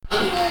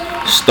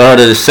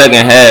Start of the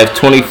second half.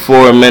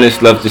 24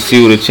 minutes left to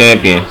see who the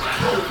champion.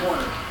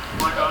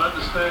 Like I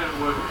understand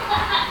what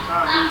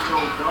Kyrie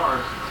told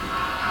Garth.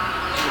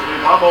 If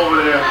I'm over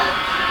there,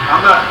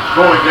 I'm not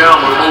going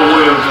down with Mo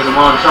Williams and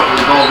Amon Shumpert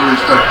with all due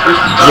respect.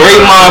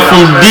 Draymond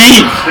from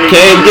deep.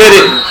 Can't get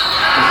it.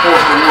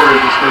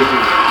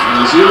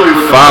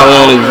 Foul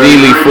on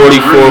Ezeli,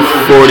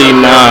 44-49.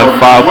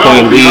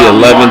 5-point lead,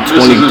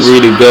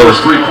 11:23 to go.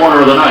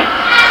 Three-quarter of the night.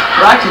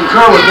 I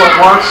concur with what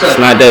Mark said.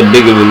 It's not that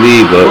big of a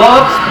lead, but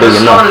big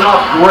enough. Started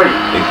off great.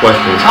 Big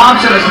question.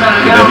 Thompson has been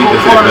an integral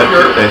part of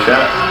your... that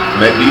shot.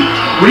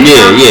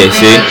 Yeah,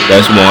 see,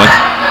 that's one.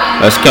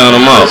 Let's count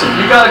them out.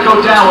 You got to go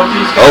down with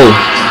these guys. Oh,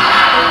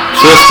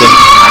 Tristan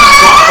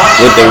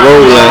with the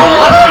rolling.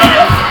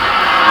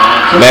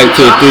 Back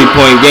to a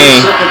 3-point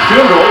game.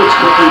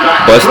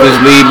 Bust this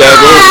lead back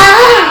over.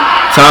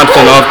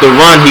 Thompson off the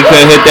run. He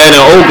couldn't hit that in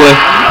Oakland.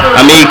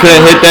 I mean, he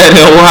couldn't hit that in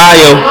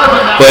Ohio,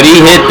 but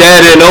he hit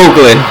that in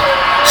Oakland.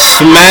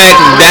 Smack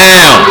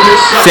down.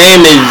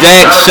 Same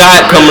exact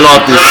shot coming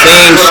off the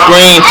same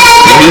screen,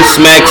 and he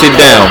smacks it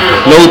down.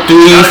 No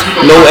threes,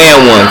 no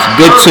and ones.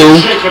 Good two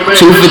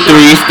for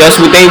threes. That's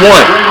what they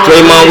want.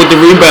 Draymond with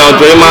the rebound.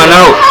 Draymond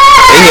out.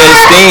 They had a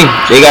steam.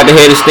 They got the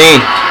head of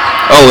steam.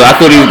 Oh, I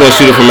thought he was going to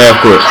shoot it from half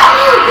court.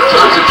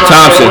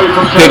 Thompson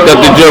picked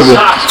up the dribble.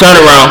 Turn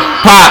around.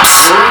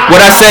 Pops.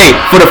 What I say?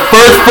 For the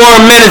first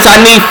 4 minutes,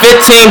 I need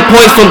 15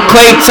 points from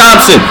Klay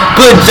Thompson.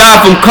 Good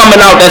job from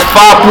coming out. That's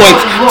 5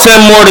 points.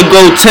 10 more to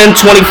go.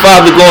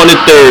 10:25 to go in the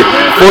third.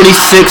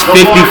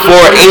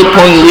 46-54.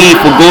 8-point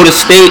lead for Golden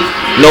State.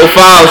 No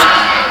fouls.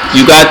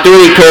 You got 3,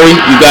 Curry.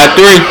 You got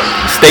 3.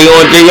 Stay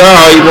on JR.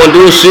 All you gonna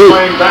do is shoot.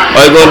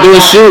 All you gonna do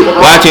is shoot.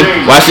 Watch him.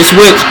 Watch the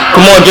switch.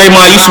 Come on,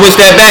 Draymond. You switch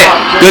that back.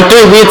 Good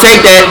 3. We'll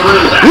take that.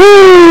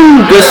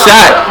 Woo! Good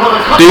shot.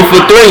 3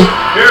 for 3.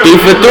 3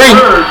 for 3.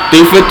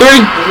 3 for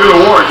 3.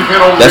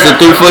 That's a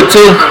 3 for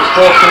 2.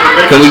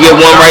 Can we get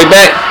one right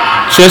back?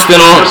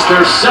 Tristan on.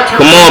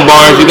 Come on,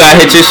 Barnes. You gotta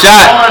hit your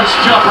shot.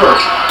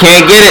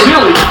 Can't get it.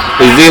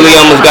 Ezeli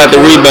almost got the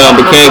rebound,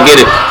 but can't get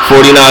it.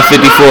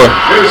 49-54.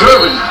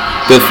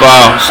 Good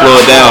foul. Slow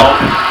it down.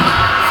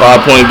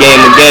 5-point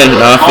game again.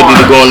 9:50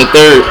 to go in the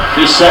third.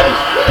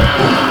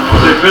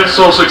 They've been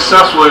so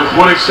successful in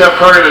putting Steph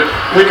Curry in a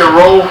pick and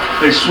roll.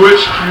 They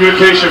switch,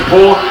 communication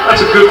pull.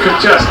 That's a good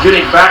contest.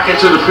 Getting back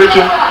into the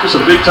picture, just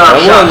a big time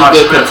shot. That was a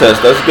good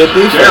contest. That's a good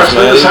defense,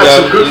 man. You got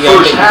some good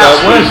first half.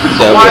 You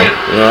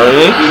know what I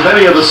mean? In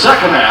many of the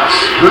second halves.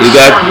 You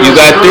got 3. You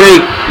got 3.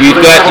 You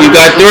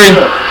got 3.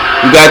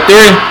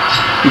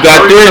 You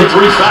got 3.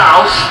 3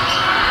 fouls.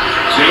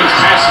 James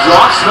passes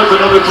off. Smith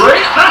another 3.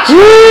 That's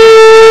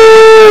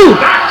Woo!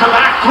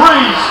 back-to-back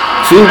threes.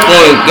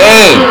 2-point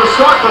game. To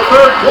start the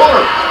third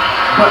quarter.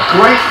 But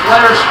great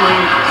flare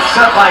screen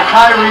set by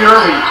Kyrie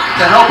Irving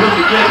to help him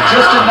to get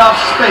just enough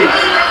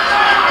space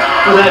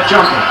for that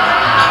jumper.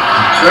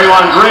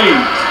 Draymond Green.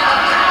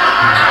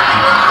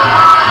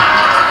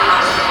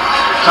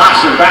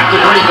 Thompson back to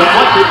Green,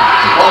 deflected.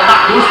 Ball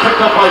knocked loose,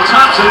 picked up by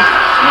Thompson,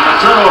 and a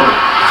turnover.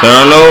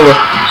 Turnover.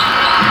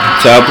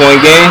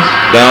 12-point game.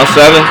 Down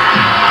 7.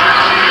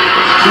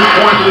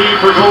 2-point lead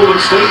for Golden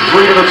State.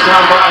 3 minutes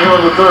gone by here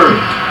in the third.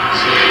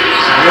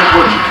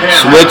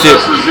 Switch it.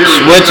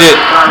 Switch it.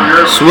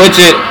 Switch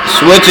it.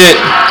 Switch it.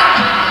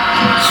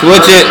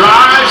 Switch it.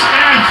 Drives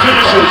and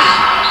finishes.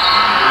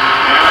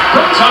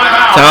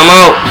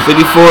 Timeout.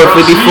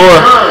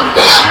 54-54.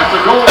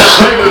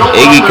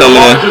 Iggy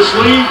coming in.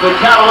 The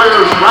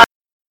Cavaliers.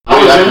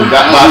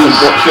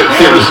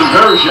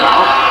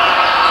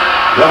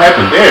 What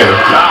happened there?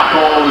 Foul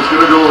call is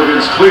going to go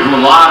against Cleveland.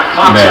 A lot of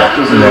contact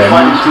as they were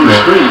fighting through the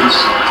screens.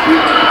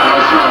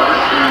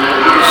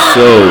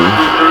 So,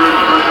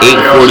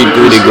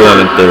 8:43 to go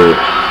in the third.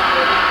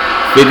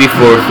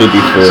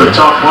 54-54. It's a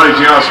tough play.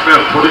 J.R.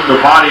 Smith putting the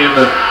body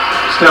into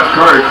Steph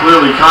Curry.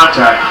 Clearly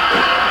contact.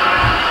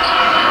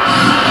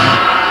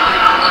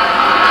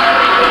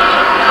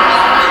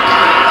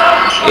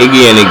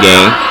 Iggy in the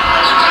game.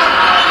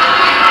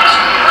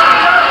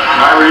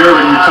 Kyrie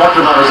Irving, you talked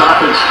about his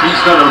offense.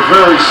 He's done a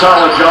very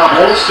solid job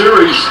all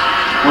series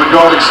when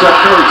guarding Steph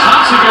Curry.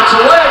 Thompson gets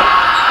away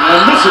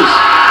and misses.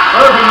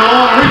 Irving a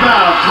long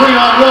rebound.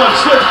 3-on-1.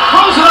 Smith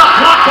throws it up.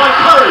 Blocked by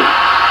Curry.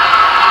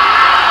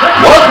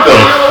 What the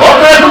fuck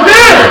happened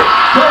there?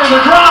 Curry the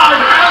drive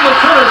and the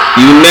finish.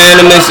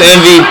 Unanimous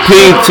MVP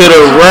to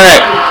the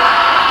rack.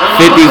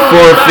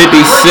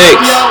 54-56.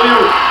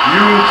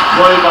 Huge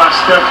play by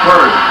Steph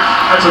Curry.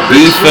 That's a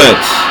big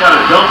defense. Got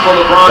a dump for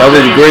LeBron. That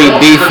was great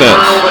defense.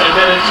 And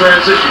then in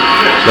transition.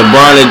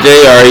 LeBron and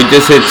JR, he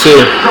just hit 2.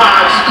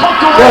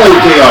 Go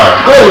JR.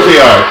 Go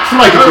JR.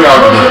 Somebody get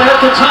JR.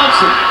 To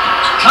Thompson.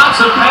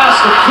 Thompson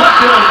passed,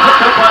 deflected and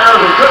picked up by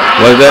Irving.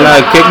 Was that not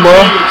a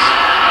kickball?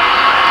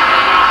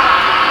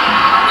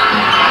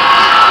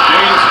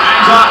 James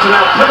hangs off to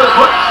that pivot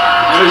foot,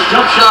 and his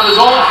jump shot is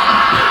off.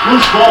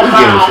 Loose ball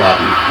foul.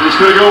 He's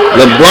going to go.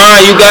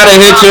 LeBron, you got to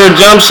hit your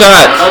jump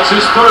shots. That's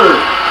his third.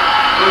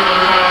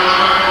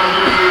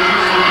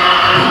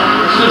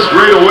 This is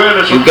great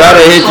awareness. You got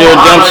to hit your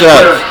jump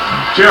shots.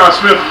 J.R.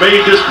 Smith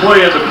made this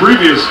play in the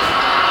previous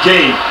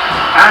game.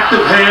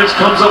 Active hands,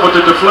 comes up with the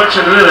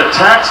deflection, and then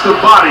attacks the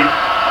body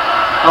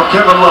of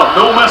Kevin Love.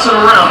 No messing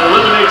around.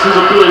 Eliminates his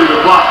ability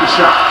to block the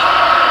shot.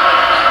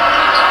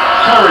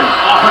 Curry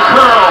off a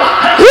curl.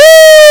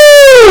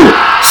 Woo!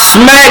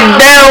 Smack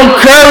down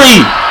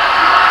Curry.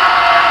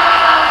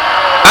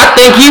 I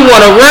think he won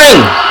a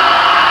ring.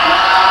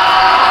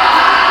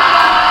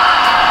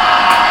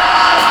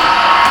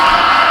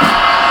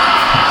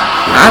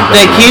 I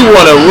think he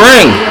won a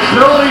ring. The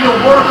ability to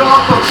work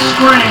off of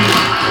screens,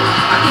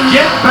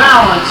 get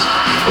balanced,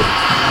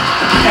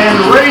 and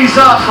raise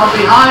up from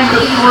behind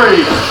the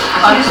three.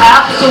 An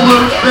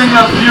absolute thing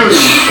of beauty.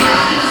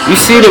 You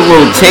see the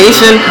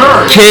rotation?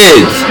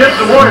 Kids.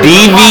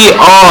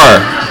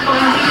 DVR.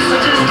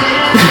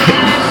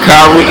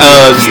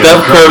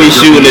 Steph Curry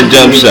shooting a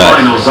jump shot.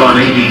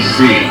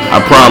 I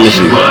promise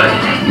you.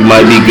 You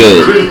might be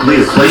good. Just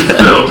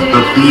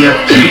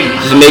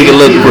make it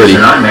look pretty.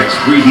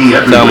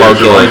 Tell them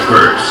okay.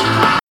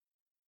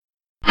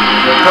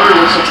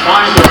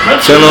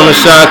 Turn on the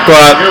shot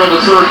clock.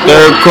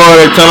 Third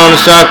quarter, turn on the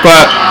shot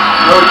clock.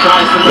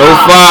 No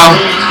foul.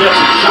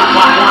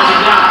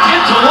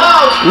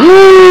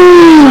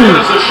 Woo!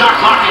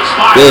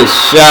 Good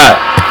shot.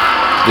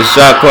 The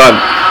shot clock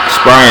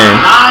expiring.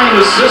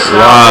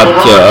 Rob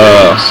to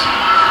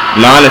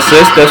 9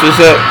 assists, that's what you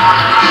said?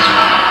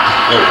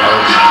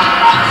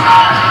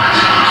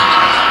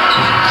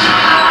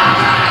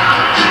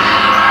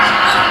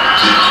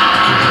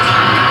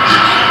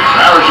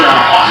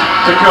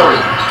 To Curry.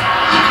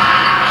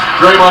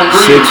 Draymond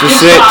Green. 6 for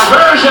 6.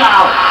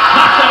 Bergeau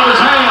knocked out of his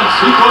hands.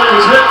 He thought he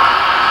was hit.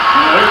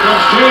 And here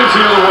comes James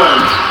the other way.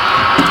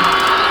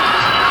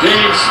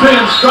 James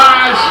spins,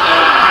 drives,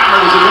 and hammers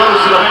as he goes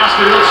to the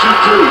basket. He'll shoot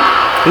two.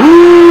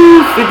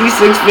 Ooh,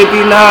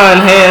 56-59.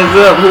 Hands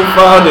up. Who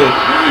fouled him?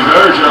 Danny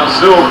Bergeau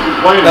still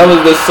complaining. That was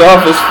the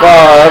softest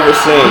foul I ever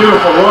seen.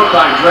 Beautiful work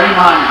by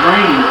Draymond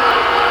Green.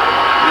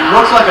 It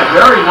looks like a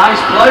very nice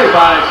play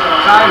by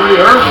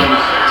Kyrie Irving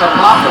to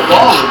pop the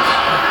ball.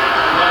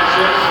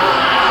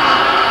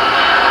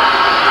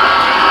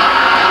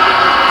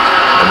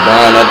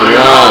 LeBron at the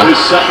line. His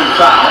second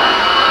foul.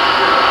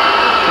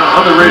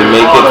 Underrated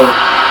part of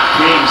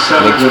Game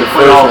 7 of the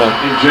playoff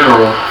in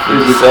general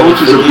is the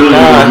coach's ability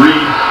to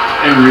read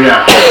and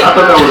react. I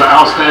thought that was an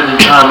outstanding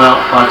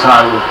timeout by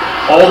Tyler.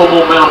 All the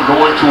momentum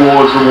going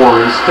towards the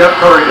Warriors. Steph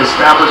Curry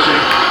establishing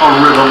a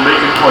rhythm,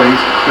 making plays.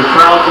 The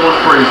crowd going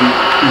crazy.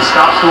 He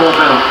stops the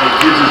momentum and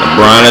gives it.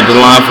 LeBron at the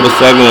line for the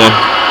second one.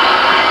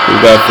 Who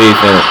got faith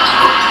in it?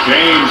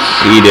 James.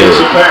 He did.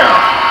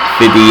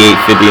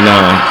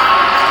 58-59.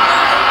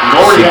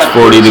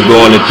 6:40 to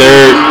go in the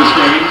third.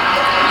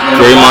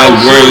 Draymond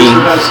Green,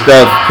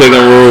 Steph, pick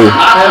and roll.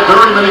 I've had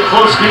very many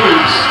close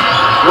games.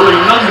 Really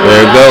none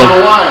there you go. To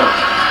the wire.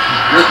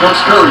 Here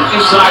comes Curry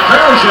inside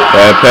Bergeau.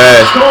 Bad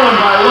pass. Stolen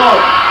by Love.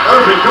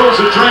 Irving goes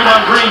to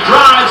Draymond Green,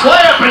 drives,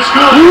 layup is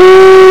good.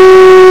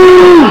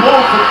 Woo!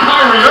 From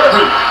Kyrie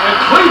Irving and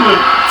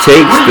Cleveland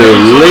takes the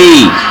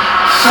lead.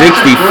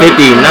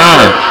 60-59.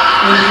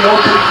 In the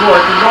open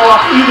court, can go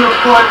off either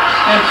foot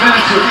and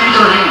finish with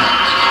either hand.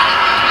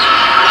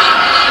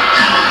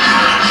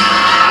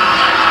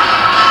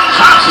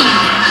 Thompson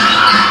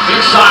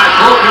inside,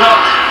 broken up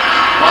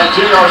by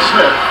J.R.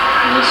 Smith.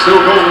 And it's still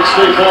Golden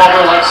State ball.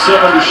 They'll have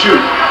 7 to shoot.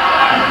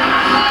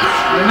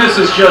 And this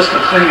is just a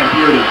thing of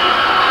beauty.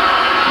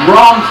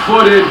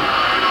 Wrong-footed.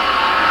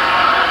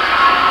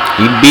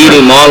 He beat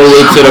him all the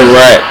way to the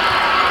rack.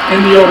 In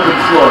the open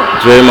floor.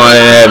 Draymond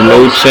didn't have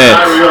no chance.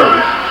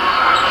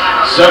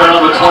 7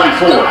 on the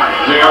 24.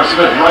 J.R.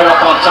 Smith right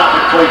up on top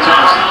of Klay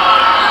Thompson.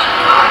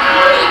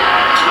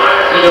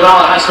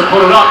 Iguodala has to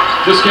put it up.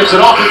 Just gets it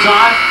off in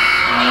time.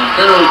 And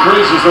barely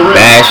grazes the rim.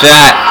 Bad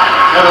shot.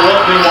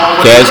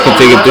 Cavs can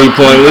take a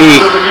 3-point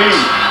lead.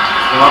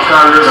 Well, I'm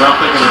Kyrie Irving. I'm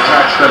thinking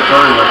attack Steph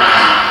Curry.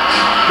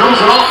 Throws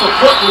it off the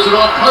foot. Was it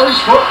off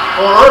Curry's foot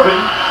or Irving?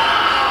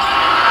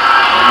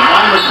 And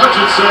Monty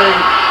McCutcheon saying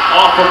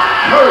off of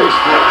Curry's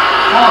foot.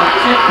 On a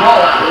kick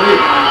ball, I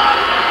believe.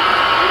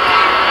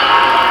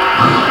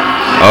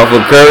 Off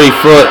of Curry's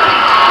foot.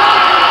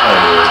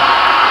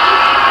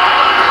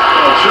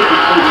 Well, it should be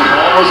Cleveland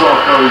ball. Was off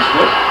Curry's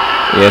foot.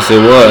 Yes,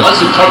 it was.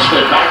 Unless it touched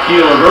that back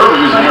heel of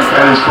Irving, who's in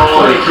there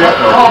called a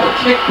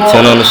kick.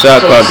 10 on the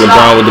shot clock.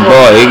 LeBron with the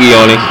ball. Iggy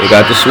on him. They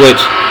got the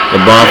switch.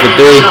 LeBron for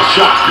 3.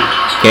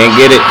 Can't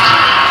get it.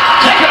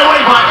 Taken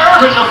away by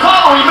Irving. The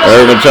following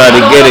Irving tried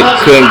to get it.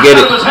 Couldn't get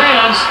it.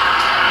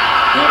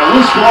 And a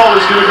loose ball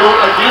is going to go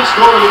against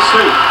Golden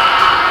State.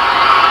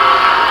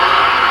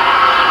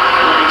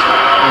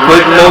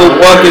 Put more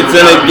buckets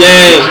in the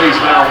game.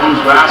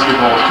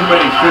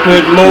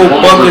 Put more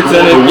buckets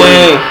in the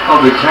game.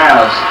 Of the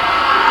Cavs.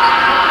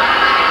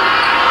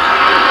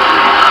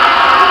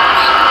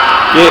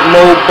 Get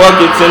more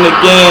buckets in the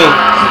game.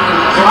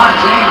 LeBron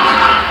James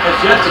has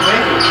yet to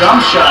make a jump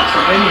shot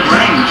from any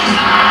range.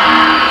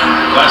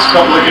 Last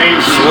couple of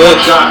games, his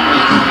Switch. shot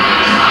has been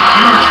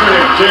huge for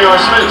him. J.R.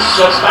 Smith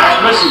sets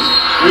back, misses.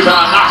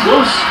 Rebound knocked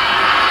loose.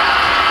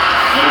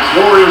 And it's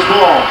Warriors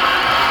ball.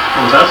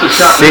 Well, that's a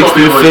shot.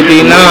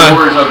 60-59.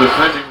 Warriors are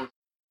defending.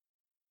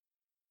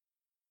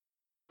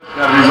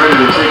 Got to be ready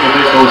to take and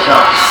make those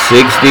shots.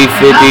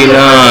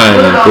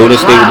 60-59. Golden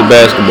State with the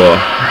basketball.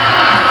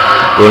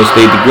 Golden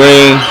State the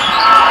green.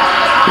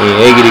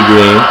 Eggity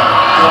green.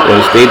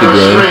 Golden State the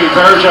green.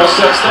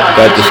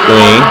 Got the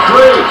screen.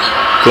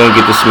 Couldn't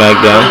get the smack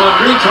down.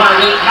 Green trying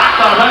to get it knocked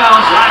out of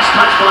bounds. Last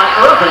touch by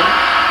Irving.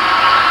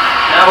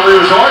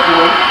 Cavaliers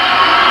arguing,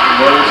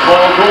 but it's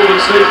called Golden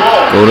State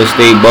ball. Golden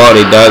State ball.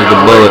 They dodged the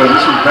bullet.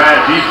 This was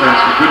bad defense,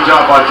 but good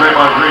job by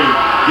Draymond Green.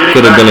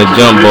 Could have been a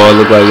jump ball.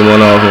 Looked like it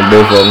went off on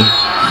both of them.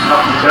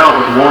 Tough to tell,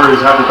 but the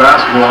Warriors have the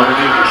basketball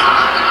underneath.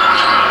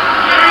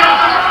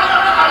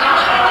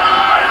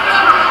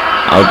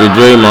 Out to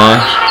Draymond.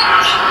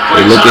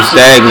 They looking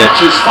stagnant.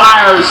 Catches,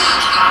 fires,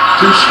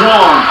 too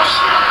strong.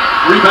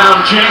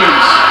 Rebound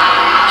James.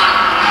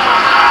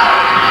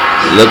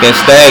 Looking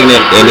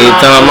stagnant. They need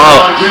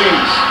timeout.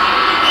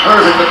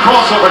 Irving, the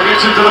crossover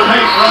gets into the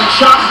paint. Running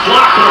shots,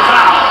 blocked for the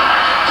foul.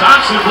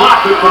 Thompson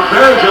blocked it, but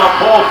Bergeron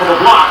called for the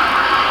block.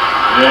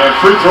 And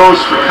free throws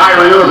for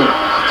Kyrie Irving.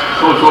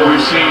 So it's what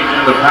we've seen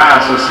in the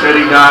past, a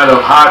steady diet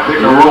of high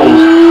pick and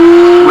rolls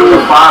with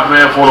the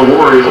 5-man for the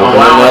Warriors,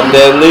 allowing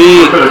that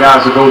lead. the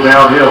guys to go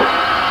downhill.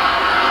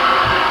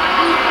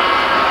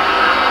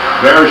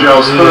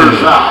 Bergeron's third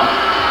foul.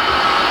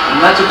 And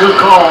that's a good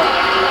call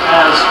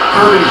as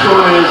Irving's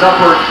going in his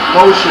upward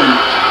motion.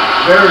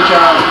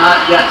 Bergeron is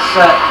not yet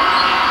set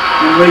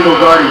in legal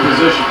guarding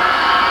position.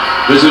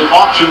 Visit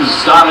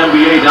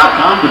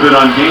auctions.nba.com to bid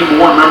on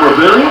game-worn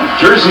memorabilia.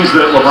 Jerseys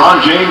that LeBron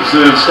James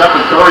and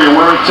Stephen Curry are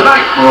wearing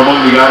tonight are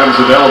among the items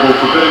available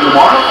for bidding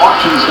tomorrow.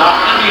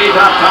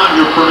 Auctions.nba.com,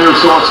 your premier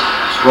source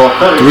for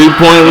authentic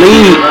 3-point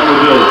lead.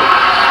 memorabilia.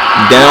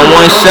 Down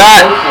one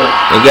shot.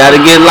 They got to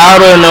get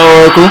louder in the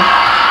Oracle.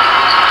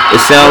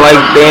 It sounds like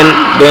they're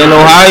in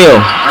Ohio.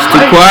 It's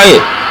too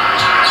quiet.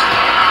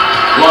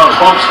 Love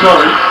bumps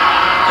Curry.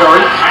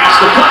 Curry has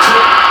to touch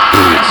it.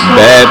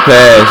 Bad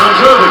pass.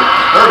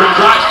 Irving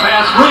drives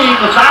past Green.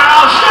 The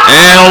foul shot.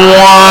 And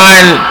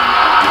one.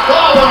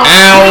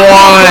 And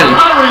one.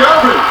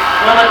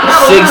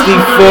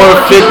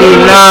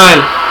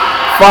 64-59.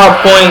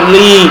 5-point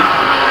lead.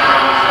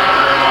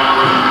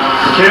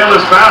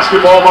 Careless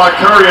basketball by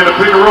Curry in the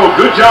pick and roll.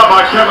 Good job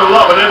by Kevin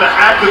Love. And then the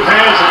active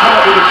hands to come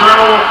up with the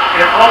turnover.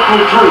 And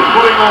Uncle Drew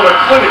putting on a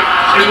clinic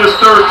in this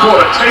third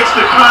quarter. Takes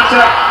the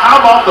contact.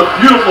 How about the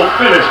beautiful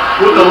finish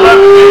with the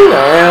left hand?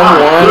 And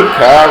one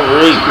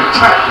Kyrie.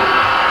 Spectacular.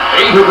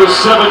 8 of his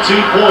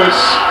 17 points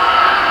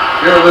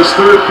here in this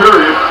third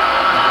period.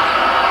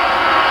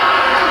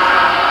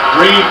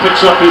 Green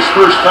picks up his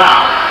first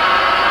foul.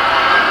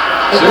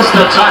 Since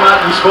that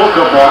timeout you spoke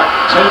of, Mark,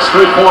 10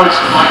 straight points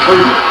by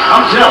Cleveland.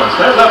 I'm jealous.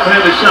 That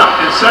left-handed shot.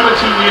 In 17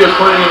 years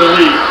playing in the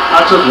league,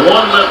 I took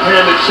one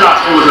left-handed shot.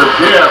 It was a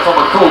dare from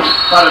a coach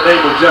by the name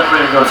of Jeff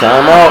Van Gundy.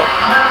 Timeout.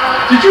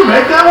 Did you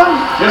make that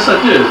one? Yes,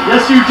 I did.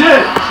 Yes, you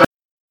did.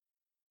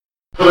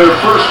 For their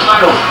first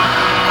title.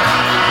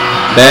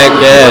 Back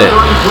at it.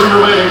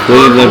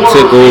 Cleveland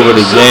took over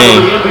the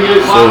game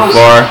so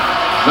far.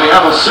 They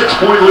have a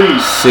 6-point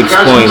lead.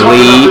 6-point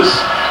lead.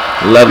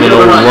 11-0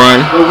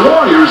 run. The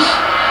Warriors,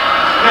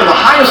 the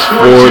highest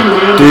scoring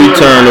team in the Three NBA.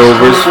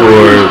 turnovers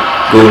for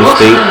Golden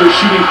State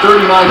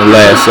in the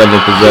last 7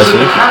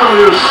 possessions.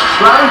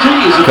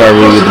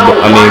 Curry with the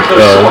ball.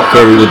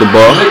 Curry with the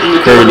ball.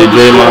 Curry to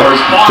Draymond.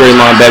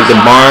 Draymond back to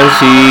Barnes.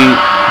 He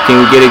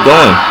can get it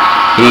going.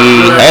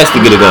 He has to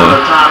get it going.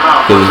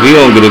 Because if he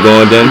don't get it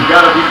going, then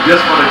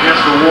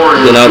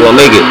they're not going to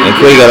make it. And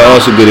Clay got to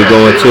also get it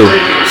going too.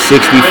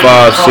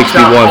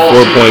 65-61,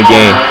 4-point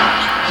game.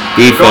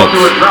 Defense.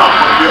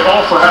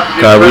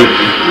 Curry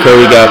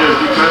got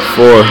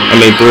 3.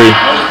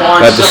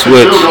 Got the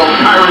switch.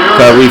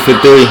 Kyrie for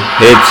 3.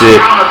 Hits it.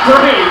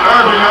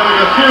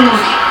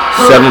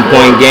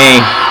 7-point game.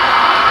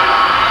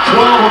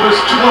 12 of his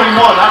 21.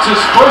 That's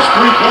his first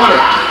 3-pointer.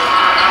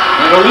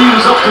 And the lead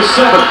is up to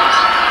 7.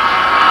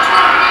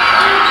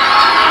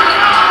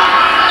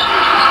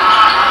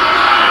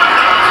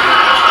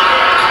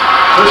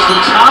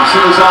 Tristan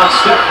Thompson is on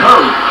Steph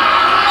Curry.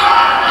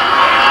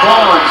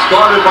 Barnes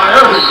guarded by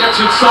Irving, gets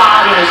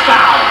inside and is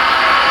fouled.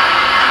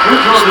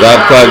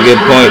 Stop clock,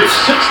 get points.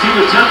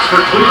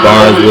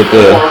 Barnes with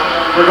the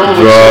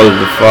draws,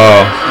 the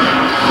foul,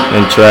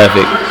 and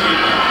traffic.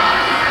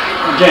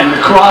 Again,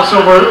 the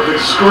crossover, the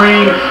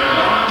screen,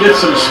 gets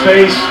some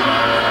space,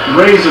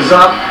 raises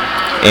up.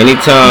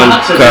 Anytime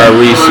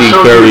Kyrie see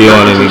Curry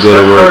on him, he go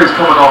to work. Curry's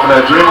coming off of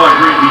that. Draymond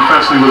Green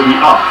defensively would be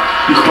up.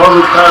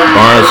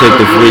 Barnes hit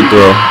the free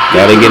throw.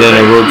 Gotta get in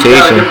a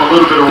rotation.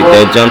 Get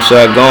that jump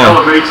shot going.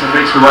 Elevates and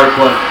makes the right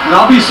play. And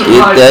I'll be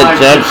surprised Get that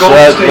jump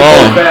shot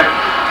going. back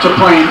to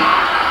playing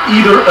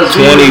either a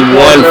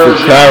 21 for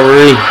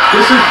Kyrie.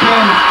 This has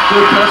been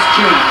their best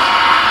chance.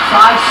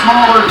 5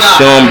 smaller guys.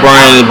 Sean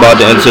Bryant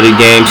about to enter the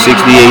game.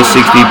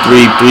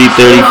 68-63,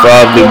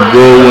 3:35 to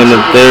go in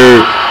the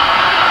third.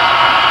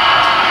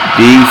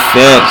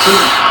 Defense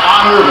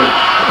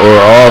or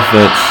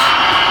offense?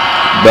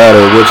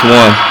 Better. Which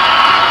one?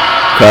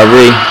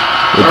 Kyrie.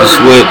 with the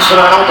switch.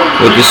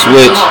 With the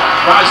switch.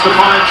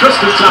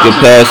 Good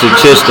pass to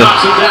Tristan.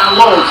 Down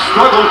low,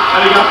 struggled,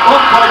 and he got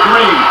bumped by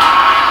Green.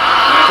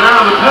 And there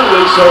on the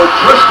penalty, so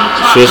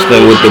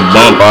Tristan with the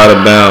bump out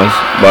of bounds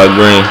by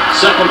Green.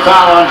 Second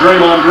foul on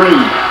Draymond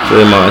Green.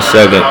 Draymond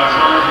second.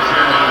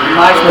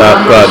 Stop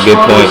clock, get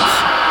points.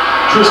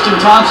 Tristan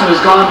Thompson has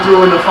gone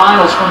through in the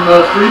finals from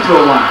the free throw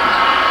line.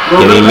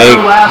 Can he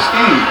make last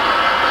game?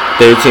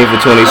 13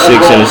 for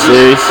 26 in the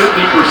series?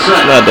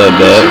 It's not that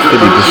bad, 50%.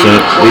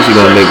 At least he's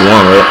going to make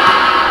one, right?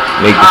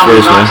 Make the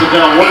first one.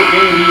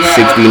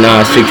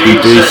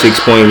 69-63,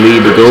 6-point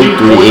lead to go.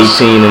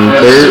 3:18 in the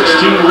third.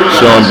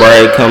 Sean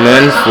Bryant come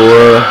in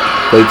for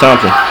Klay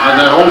Thompson. And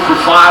then 0 for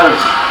 5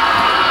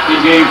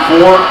 in game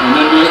 4, and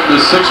then the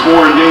 6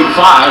 more in game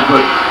 5,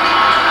 but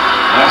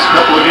last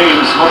couple of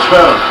games, much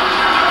better.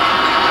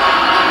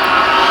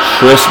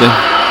 Tristan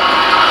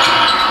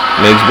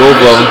makes both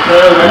of them.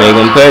 Make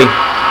them pay.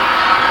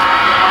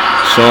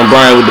 Sean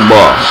Bryant with the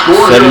ball.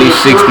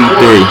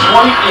 70-63.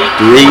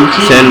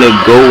 3:10 to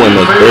go in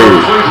the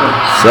third.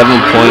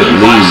 7-point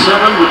lead.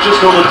 With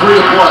just over 3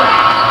 to play.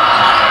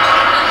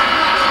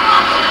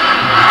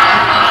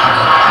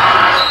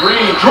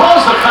 Green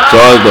draws the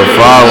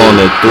foul on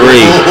the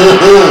 3.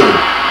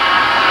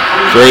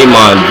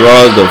 Draymond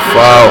draws the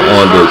foul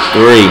on the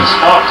 3.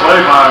 Smart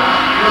play by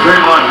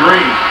Draymond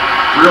Green.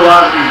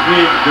 Realizing he's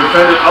being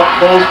defended up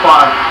close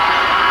by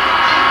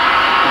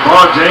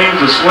LeBron James.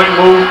 A swing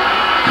move,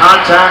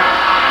 contact.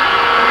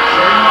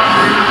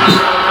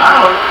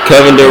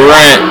 Kevin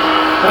Durant,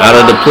 out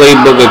of the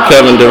playbook of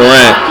Kevin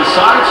Durant.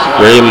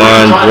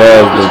 Draymond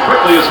draws the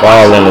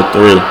foul on the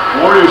 3.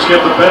 Warriors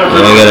get the benefit.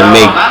 They ain't got to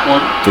make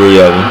 3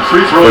 of them.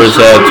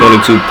 First half,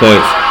 22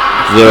 points.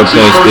 0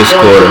 points this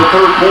quarter.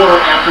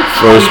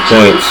 First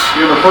points.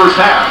 In the first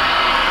half.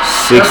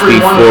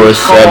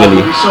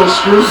 64-70.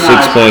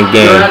 6-point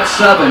game. You're at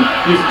 7.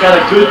 You've got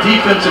a good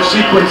defensive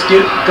sequence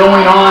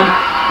going on.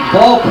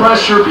 Ball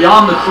pressure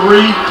beyond the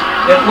 3.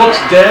 It looks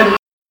dead.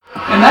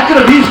 And that could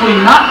have easily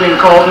not been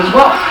called as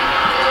well.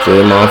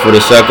 Draymond for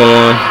the second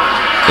one.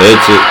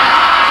 Hits it.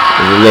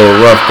 It was a little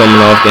rough coming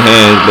off the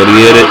hands, but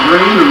he hit it.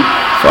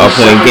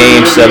 5-point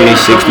game,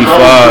 70-65.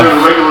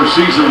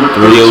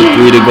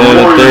 3:03 to go in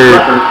the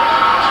third.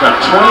 He's got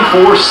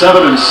 24,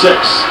 7, and 6.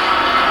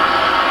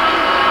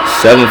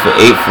 7 for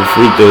 8 for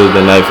free throws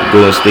tonight for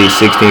Golden State.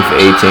 16 for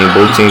 18.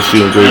 Both teams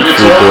shooting great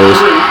free throws.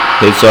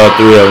 Hits all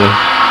 3 of them.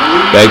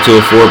 Back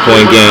to a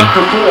 4-point game.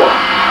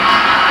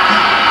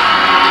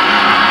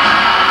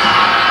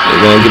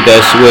 They're going to get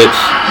that switch.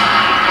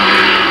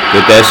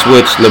 Get that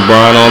switch.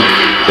 LeBron on.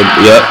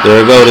 Yep,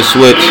 there we go, the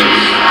switch.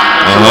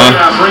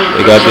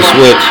 They got the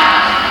switch.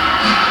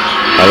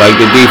 I like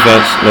the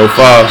defense. No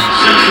fouls.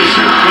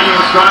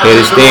 Hit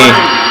his team.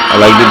 I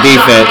like the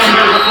defense.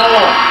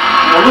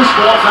 A loose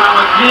ball foul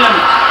again.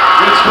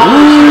 It's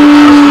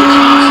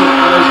Thompson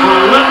and his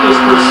relentless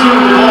pursuit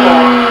of the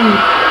ball.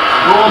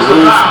 Draws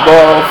the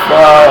ball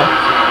foul.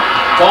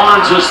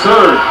 Barnes is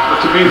third. But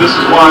to me, this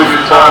is why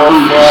you're staying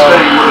with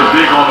a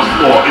big on the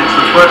floor. It's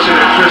the pressure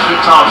that Tristan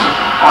Thompson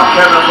or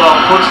Kevin Love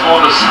puts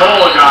on the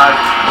smaller guy.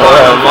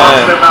 Oh,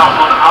 man. Them out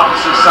on the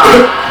opposite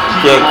side.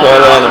 Can't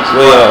call that in the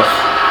playoffs.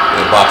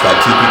 They box out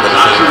 2 people at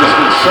the same Thompson has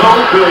been so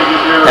big in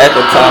there. At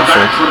the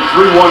Thompson. From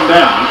 3-1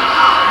 down.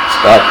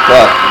 Stop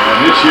clock.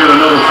 And hits yet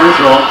another free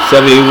throw.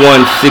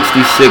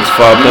 71-66,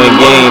 5-point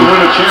game.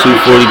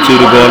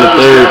 2:42 to go in the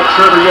third.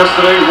 Trevor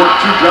yesterday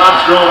worked 2 jobs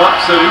growing up.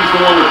 Said he's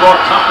the one that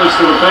brought toughness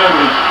to the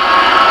family.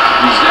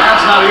 His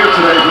dad's not here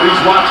today, but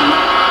he's watching.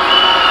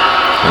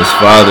 His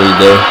Father's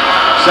Day.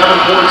 7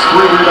 points,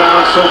 3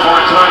 rebounds so far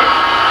tonight.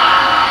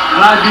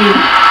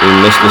 He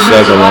missed the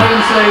second one.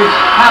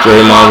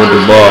 Draymond with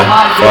the ball.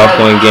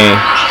 5-point game.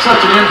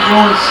 Such an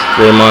influence.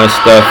 Draymond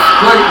Steph.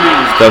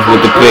 Steph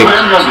with the pick.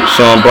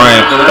 Sean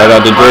Bryant. Back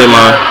out to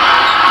Draymond.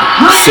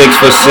 6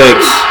 for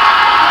 6.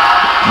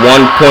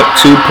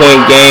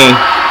 2-point game.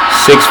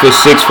 6 for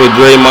 6 for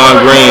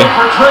Draymond Green.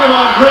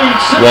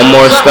 One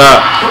more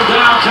stop.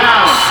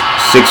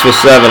 6 for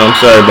 7. I'm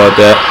sorry about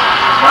that.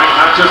 Right,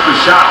 not just a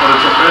shot, but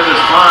a tremendous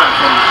find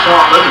from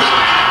Sean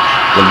Livingston.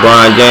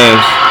 LeBron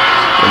James.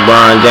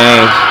 LeBron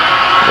James.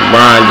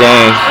 LeBron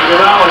James.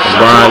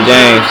 LeBron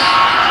James.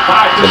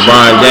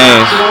 LeBron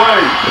James.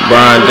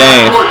 LeBron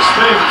James.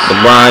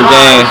 LeBron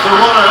James. The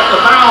runner at the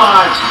foul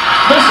line.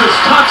 Misses.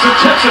 Thompson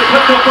checks it,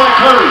 picked up by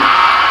Curry.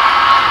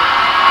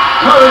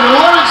 Curry to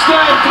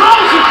Livingston,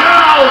 throws it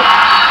down.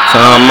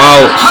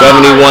 Timeout.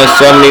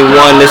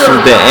 71-71. This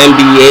is the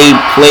NBA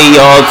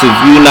playoffs. If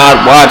you're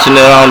not watching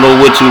it, I don't know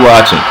what you're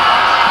watching.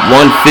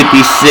 156,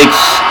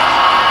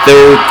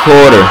 third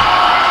quarter.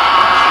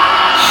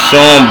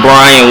 Sean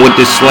Bryant with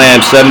the slam,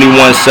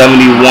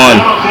 71-71.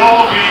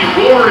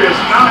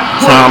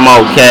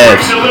 Timeout,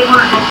 Cavs.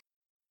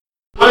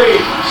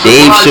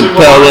 Dave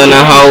Chappelle in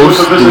the house.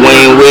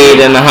 Dwayne Wade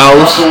in the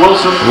house.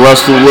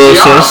 Russell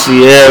Wilson,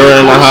 Sierra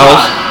in the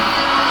house.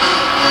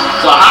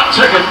 It's a hot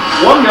ticket.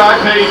 One guy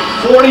paid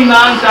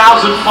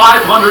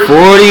 $49,500.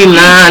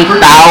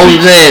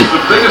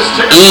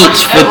 $49,000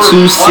 each for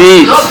 2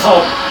 seats.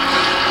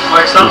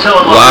 Like Stop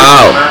telling my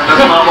Wow. business, man.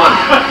 That's my money.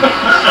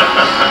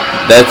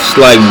 That's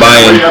like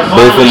buying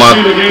both of my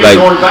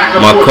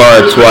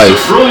car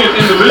twice Brilliant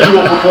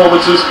individual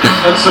performances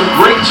and some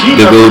great team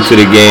to go to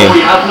the game.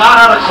 We have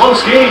not had a close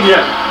game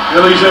yet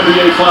in these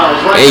NBA finals.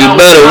 Right And you now,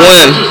 better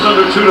win just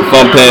under 2 to if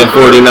I'm paying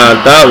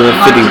 49,000,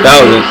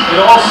 50,000, It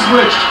all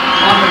switched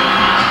on the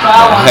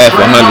foul. half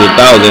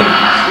 100,000.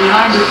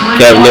 Behind the three.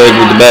 Cavaliers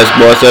with the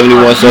basketball,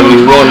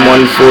 71-71,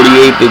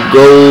 148 to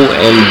go,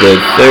 and the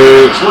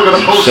third,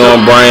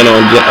 Sean Bryant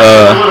on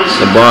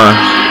LeBron.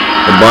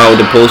 LeBron with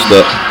the post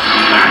up.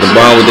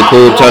 LeBron with the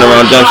cool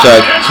turnaround jump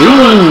shot.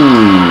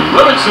 Ooh,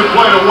 Livingston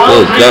played a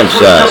well good jump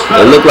shot.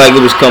 It looked like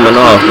it was coming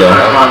off though.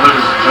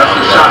 That's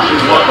the shot you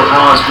want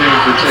LeBron's game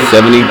to take.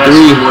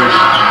 73,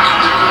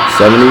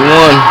 71.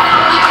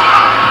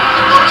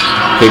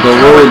 Pick and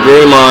roll,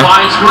 Draymond.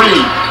 Finds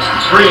Green.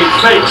 Green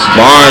fakes.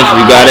 Barnes,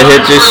 you gotta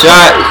hit your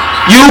shot.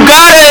 You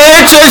gotta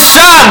hit your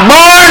shot,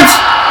 Barnes!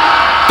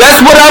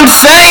 That's what I'm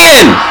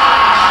saying!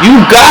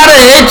 You gotta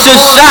hit your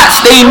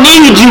shots. They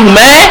need you,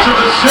 man.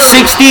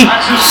 60,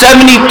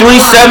 73,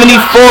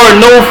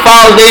 74. No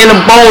fouls. They in the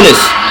bonus.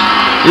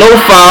 No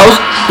fouls.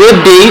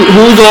 Good D.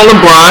 Who's on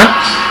LeBron?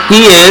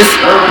 He is.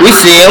 We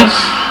see him.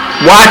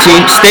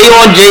 Watching. Stay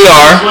on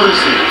JR.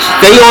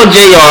 Stay on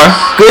JR.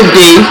 Good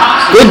D.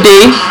 Good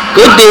D.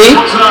 Good D.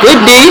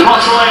 Good D.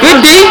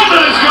 Good D.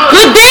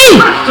 Good D.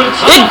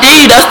 Good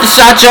D. That's the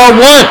shot y'all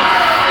want.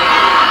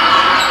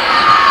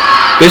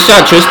 Good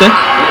shot, Tristan.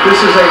 This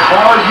is a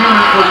hard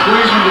unit for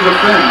Cleveland to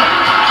defend.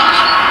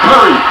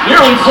 Curry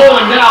nearly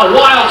falling down.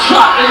 Wild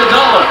shot.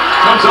 Iguodala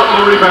comes up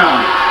with a rebound.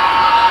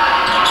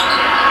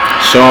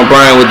 Sean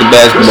Bryant with the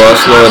basketball.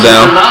 Slow it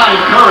down.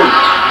 9, Curry.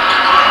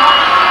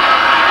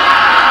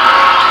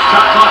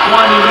 Shot clock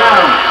winding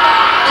down.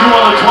 2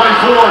 on the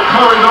 24.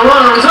 Curry, the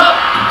runner is up.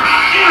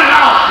 In and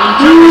out. And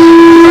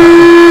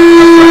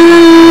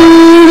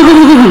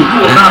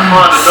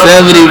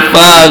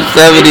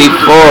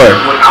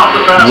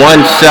 75-74.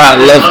 One shot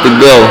left to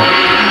go.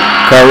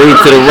 Kyrie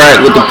to the right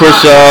with the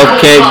push off.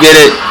 Can't get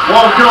it.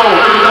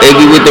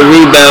 Iggy with the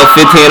rebound.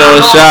 15 on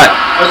the shot.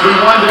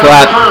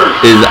 Clock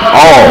is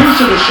off.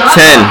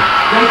 10.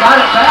 They got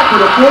it back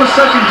with a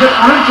 4-second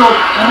differential,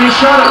 and they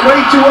shot it way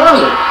too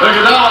early.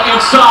 Iguodala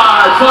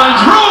inside,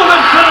 finds room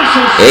and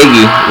finishes.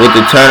 Iggy with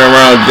the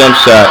turnaround jump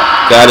shot.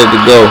 Got it to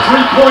go.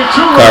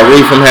 3.2.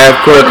 Kyrie from half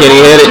court. Can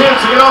he hit it?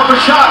 Chance to get off a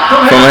shot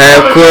From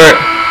half court.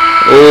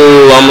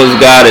 Ooh,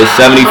 almost got it.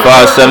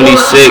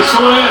 75-76.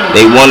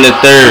 They won the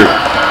third.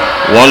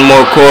 One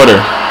more quarter.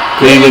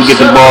 Cleveland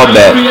get the ball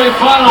back.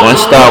 One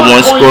stop,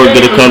 one score,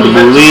 get a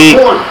comfortable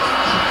lead.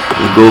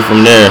 Let's go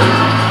from there.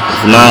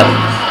 If not,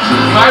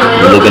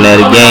 we're looking at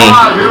a game.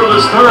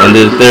 End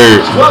of the third.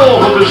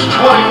 12 of his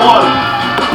 21.